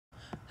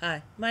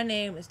Hi, my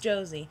name is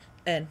Josey,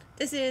 and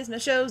this is my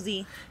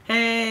Josey.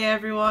 Hey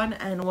everyone,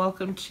 and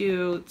welcome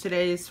to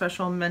today's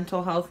special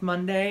Mental Health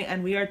Monday,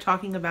 and we are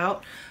talking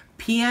about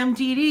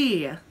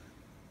PMDD.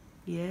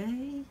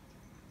 Yay!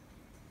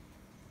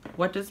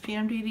 What does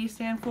PMDD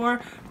stand for?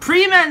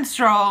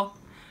 Premenstrual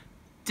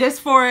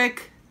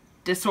Dysphoric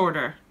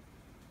Disorder.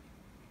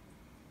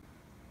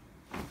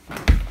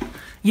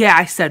 Yeah,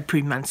 I said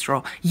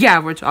premenstrual. Yeah,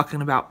 we're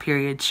talking about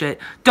period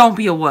shit. Don't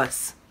be a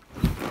wuss.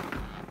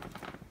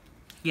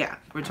 Yeah,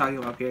 we're talking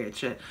about period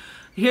shit.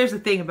 Here's the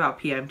thing about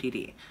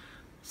PMDD.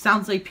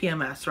 Sounds like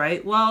PMS,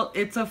 right? Well,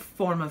 it's a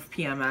form of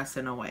PMS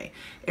in a way.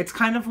 It's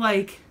kind of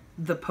like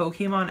the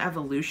Pokemon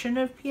evolution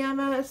of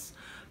PMS,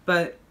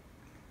 but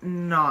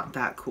not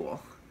that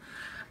cool.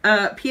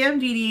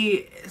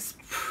 PMDD is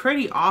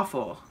pretty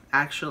awful,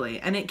 actually,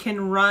 and it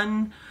can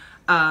run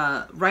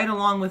right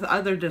along with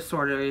other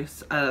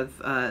disorders of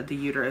the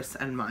uterus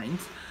and mind.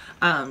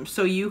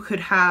 So you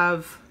could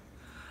have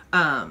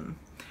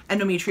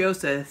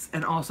endometriosis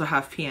and also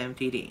have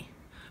PMDD.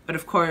 But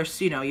of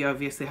course, you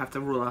obviously have to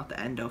rule out the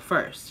endo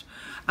first.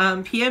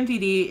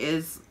 PMDD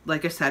is,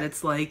 like I said,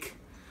 it's like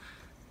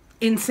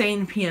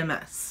insane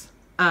PMS.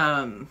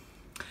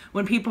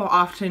 When people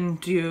often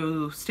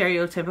do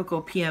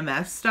stereotypical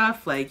PMS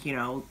stuff, like, in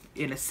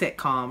a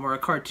sitcom or a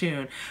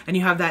cartoon, and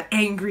you have that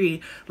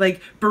angry,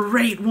 like,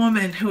 berate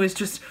woman who is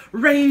just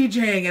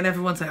raging, and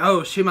everyone's like,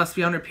 oh, she must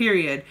be on her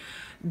period.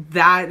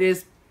 That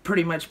is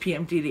pretty much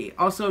PMDD.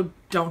 Also,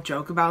 don't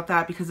joke about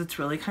that because it's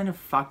really kind of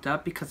fucked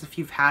up, because if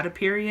you've had a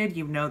period,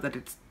 you know that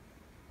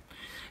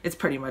it's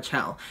pretty much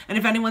hell. And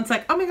if anyone's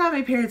like, oh my god,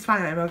 my period's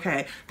fine, I'm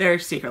okay, they're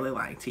secretly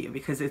lying to you,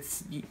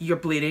 because you're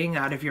bleeding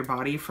out of your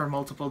body for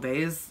multiple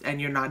days and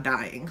you're not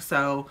dying.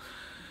 So,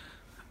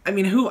 I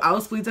mean, who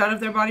else bleeds out of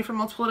their body for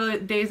multiple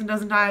days and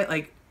doesn't die?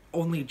 Like,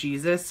 only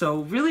Jesus.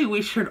 So really,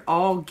 we should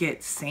all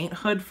get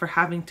sainthood for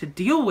having to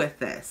deal with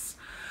this.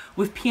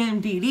 With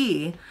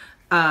PMDD,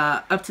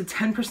 up to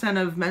 10%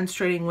 of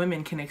menstruating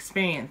women can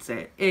experience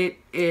it.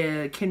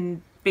 It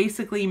can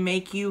basically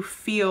make you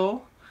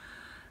feel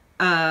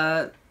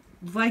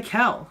like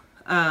hell.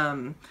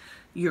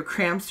 Your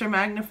cramps are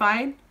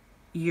magnified.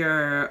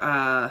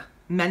 Your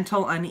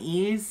mental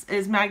unease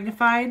is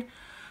magnified.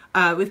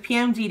 With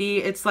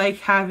PMDD, it's like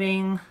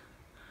having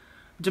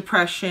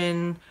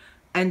depression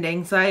and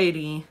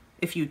anxiety,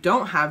 if you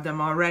don't have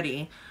them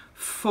already,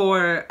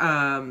 for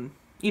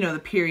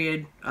the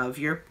period of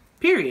your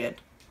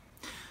period.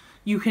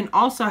 You can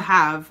also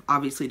have,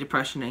 obviously,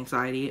 depression,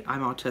 anxiety.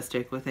 I'm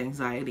autistic with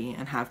anxiety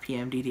and have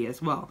PMDD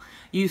as well.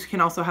 You can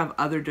also have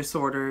other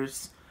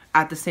disorders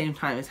at the same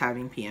time as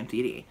having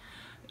PMDD.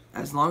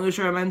 As long as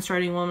you're a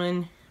menstruating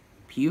woman,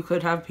 you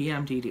could have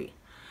PMDD.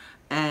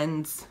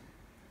 And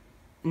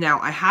now,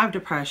 I have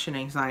depression,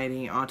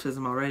 anxiety,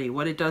 autism already.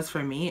 What it does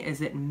for me is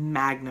it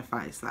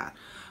magnifies that.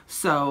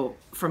 So,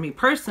 for me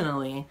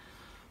personally,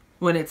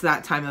 when it's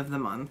that time of the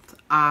month,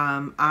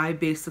 I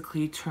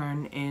basically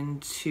turn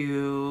into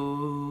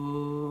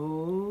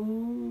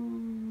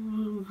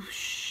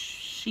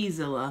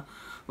Shezilla.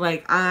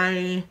 Like,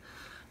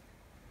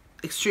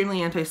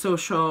 extremely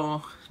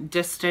antisocial,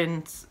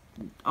 distant,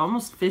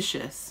 almost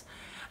vicious.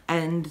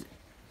 And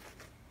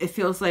it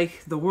feels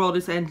like the world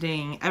is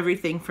ending.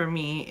 Everything for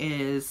me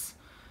is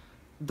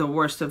the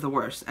worst of the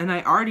worst. And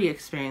I already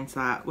experienced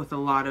that with a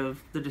lot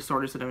of the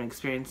disorders that I'm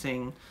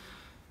experiencing,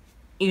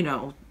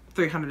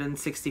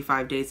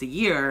 365 days a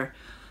year.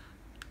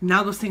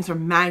 Now those things are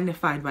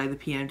magnified by the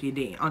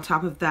PMDD. On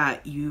top of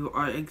that, you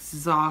are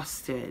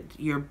exhausted.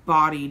 Your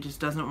body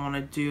just doesn't want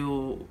to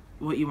do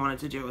what you want it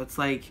to do. It's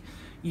like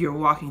you're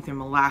walking through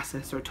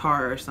molasses or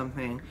tar or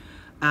something.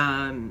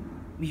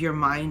 Your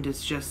mind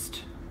is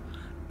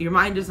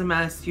a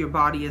mess. Your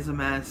body is a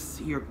mess.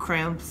 Your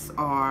cramps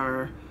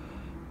are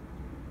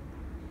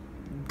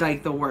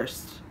like the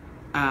worst.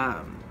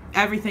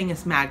 Everything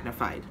is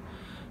magnified.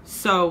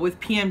 So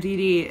with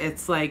PMDD,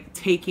 it's like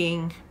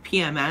taking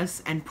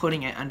PMS and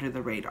putting it under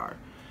the radar.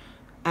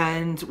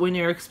 And when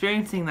you're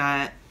experiencing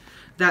that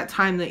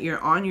time that you're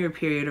on your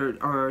period,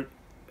 or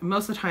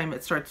most of the time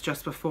it starts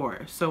just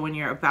before. So when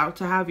you're about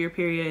to have your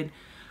period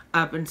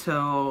up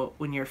until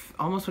when you're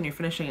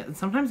finishing it, and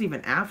sometimes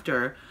even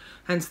after,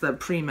 hence the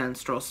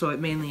premenstrual. So it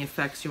mainly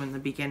affects you in the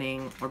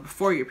beginning or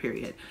before your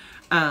period.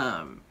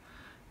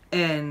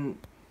 And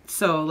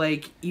so,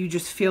 like, you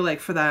just feel like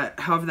for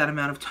however that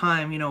amount of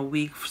time, a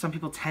week, for some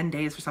people 10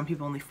 days, for some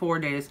people only 4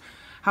 days,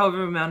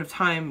 however amount of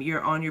time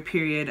you're on your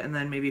period, and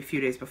then maybe a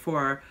few days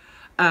before,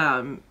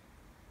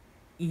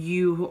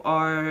 you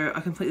are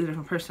a completely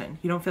different person.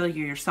 You don't feel like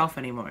you're yourself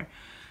anymore.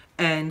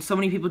 And so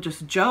many people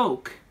just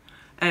joke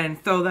and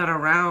throw that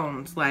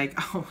around, like,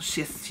 oh,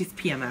 she's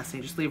PMS, and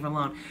you just leave her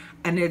alone.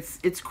 And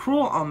it's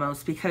cruel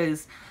almost,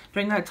 because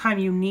during that time,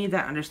 you need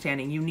that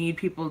understanding. You need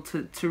people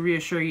to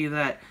reassure you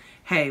that,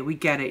 hey, we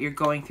get it, you're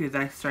going through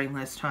this during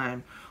this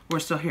time, we're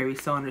still here, we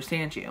still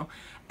understand you.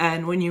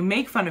 And when you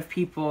make fun of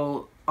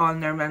people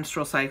on their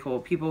menstrual cycle,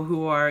 people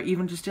who are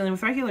even just dealing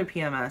with regular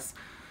PMS,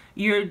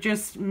 you're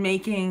just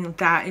making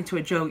that into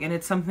a joke, and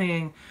it's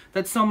something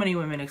that so many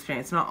women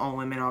experience. Not all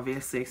women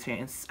obviously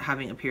experience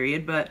having a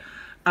period, but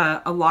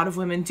a lot of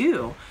women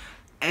do.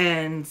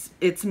 And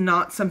it's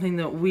not something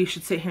that we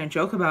should sit here and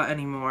joke about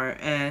anymore.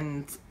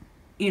 And,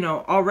 you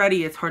know,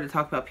 already it's hard to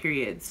talk about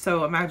periods.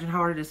 So imagine how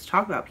hard it is to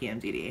talk about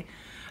PMDD.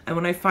 And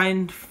when I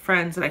find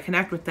friends that I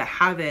connect with that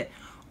have it,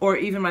 or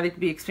even might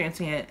be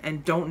experiencing it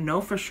and don't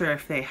know for sure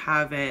if they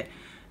have it,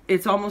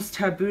 it's almost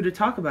taboo to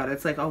talk about it.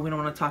 It's like, oh, we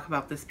don't want to talk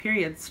about this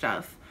period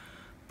stuff.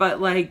 But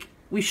like,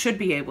 we should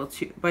be able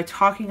to. By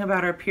talking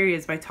about our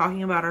periods, by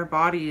talking about our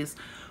bodies,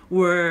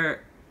 we're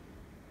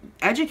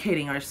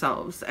educating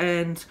ourselves,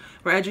 and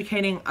we're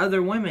educating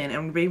other women,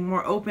 and we're being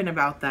more open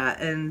about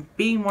that, and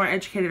being more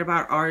educated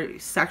about our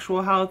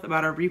sexual health,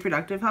 about our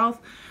reproductive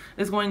health,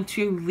 is going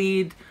to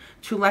lead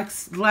to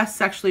less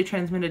sexually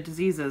transmitted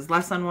diseases,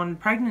 less unwanted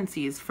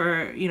pregnancies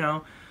for, you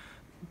know,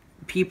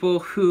 people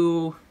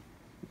who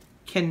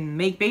can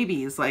make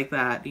babies like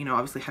that, you know,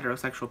 obviously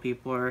heterosexual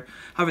people, or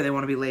however they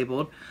want to be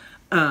labeled,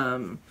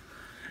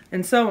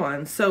 and so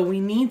on. So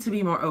we need to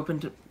be more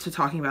open to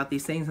talking about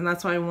these things. And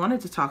that's why I wanted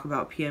to talk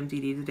about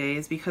PMDD today,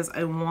 is because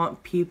I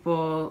want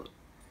people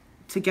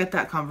to get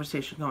that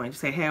conversation going, to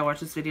say, hey, I watched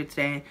this video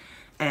today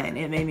and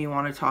it made me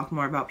want to talk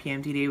more about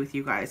PMDD with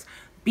you guys.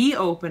 Be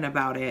open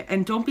about it,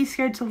 and don't be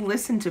scared to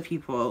listen to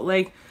people.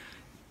 Like,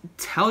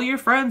 tell your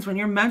friends when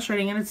you're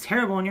menstruating and it's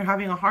terrible and you're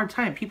having a hard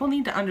time. People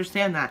need to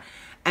understand that.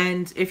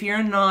 And if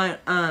you're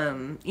not,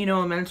 you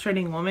know, a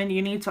menstruating woman,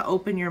 you need to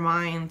open your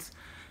mind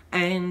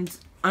and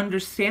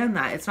understand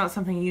that it's not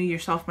something you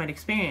yourself might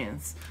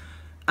experience,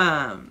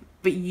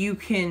 but you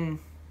can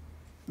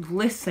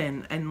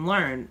listen and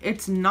learn.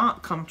 It's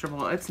not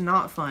comfortable, it's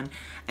not fun,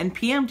 and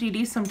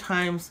PMDD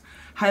sometimes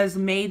has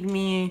made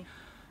me,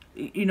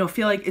 you know,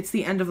 feel like it's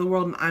the end of the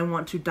world and I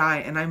want to die,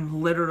 and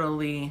I'm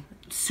literally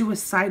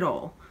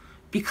suicidal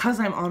because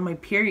I'm on my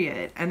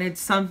period, and it's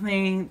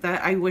something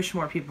that I wish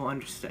more people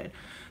understood.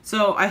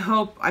 So I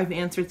hope I've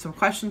answered some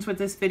questions with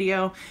this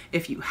video.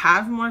 If you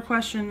have more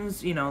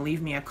questions, you know,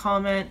 leave me a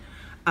comment.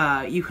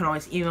 You can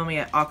always email me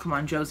at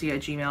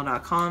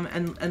awcomeonjosey@gmail.com,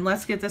 and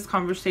let's get this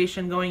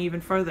conversation going even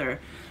further.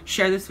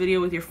 Share this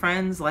video with your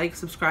friends, like,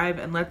 subscribe,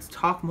 and let's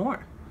talk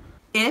more.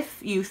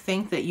 If you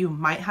think that you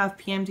might have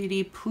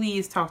PMDD,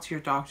 please talk to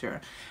your doctor.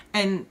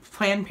 And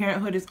Planned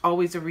Parenthood is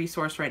always a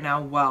resource right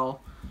now. Well,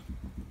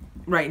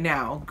 right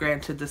now,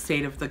 granted the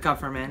state of the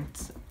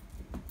government.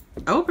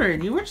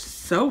 Oberon, you were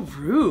so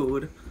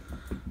rude.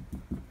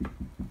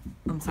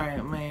 I'm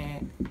sorry,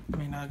 my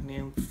dog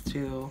needs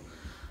to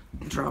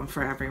drum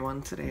for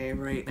everyone today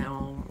right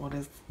now.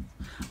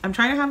 I'm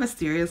trying to have a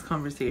serious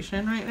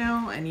conversation right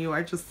now, and you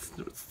are just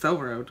so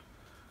rude.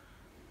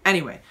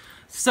 Anyway,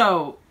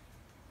 so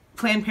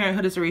Planned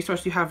Parenthood is a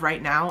resource you have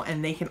right now,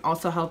 and they can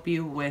also help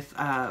you with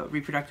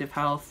reproductive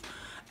health.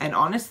 And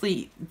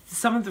honestly,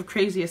 some of the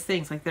craziest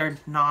things, like, they're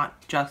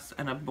not just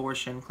an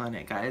abortion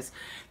clinic, guys.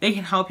 They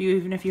can help you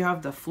even if you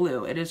have the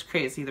flu. It is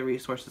crazy, the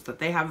resources that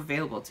they have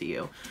available to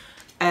you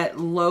at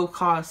low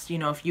cost. You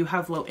know, if you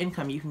have low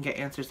income, you can get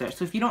answers there.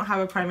 So if you don't have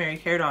a primary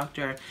care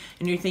doctor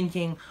and you're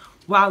thinking,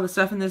 wow, the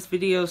stuff in this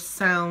video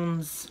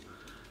sounds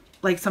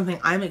like something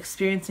I'm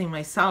experiencing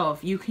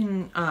myself, you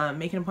can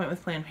make an appointment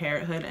with Planned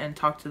Parenthood and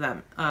talk to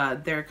them.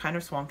 They're kind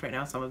of swamped right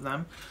now, some of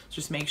them.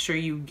 Just make sure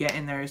you get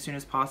in there as soon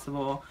as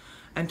possible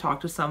and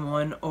talk to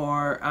someone,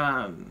 or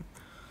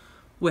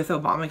with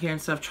Obamacare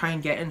and stuff, try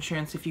and get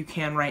insurance if you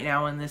can right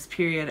now in this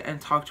period, and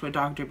talk to a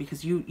doctor,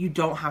 because you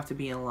don't have to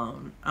be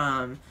alone.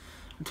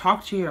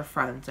 Talk to your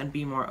friends and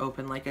be more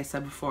open. Like I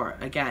said before,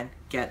 again,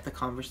 get the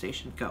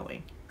conversation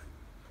going.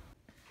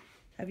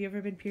 Have you ever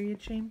been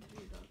period shamed?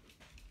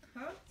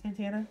 Huh?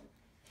 Santana?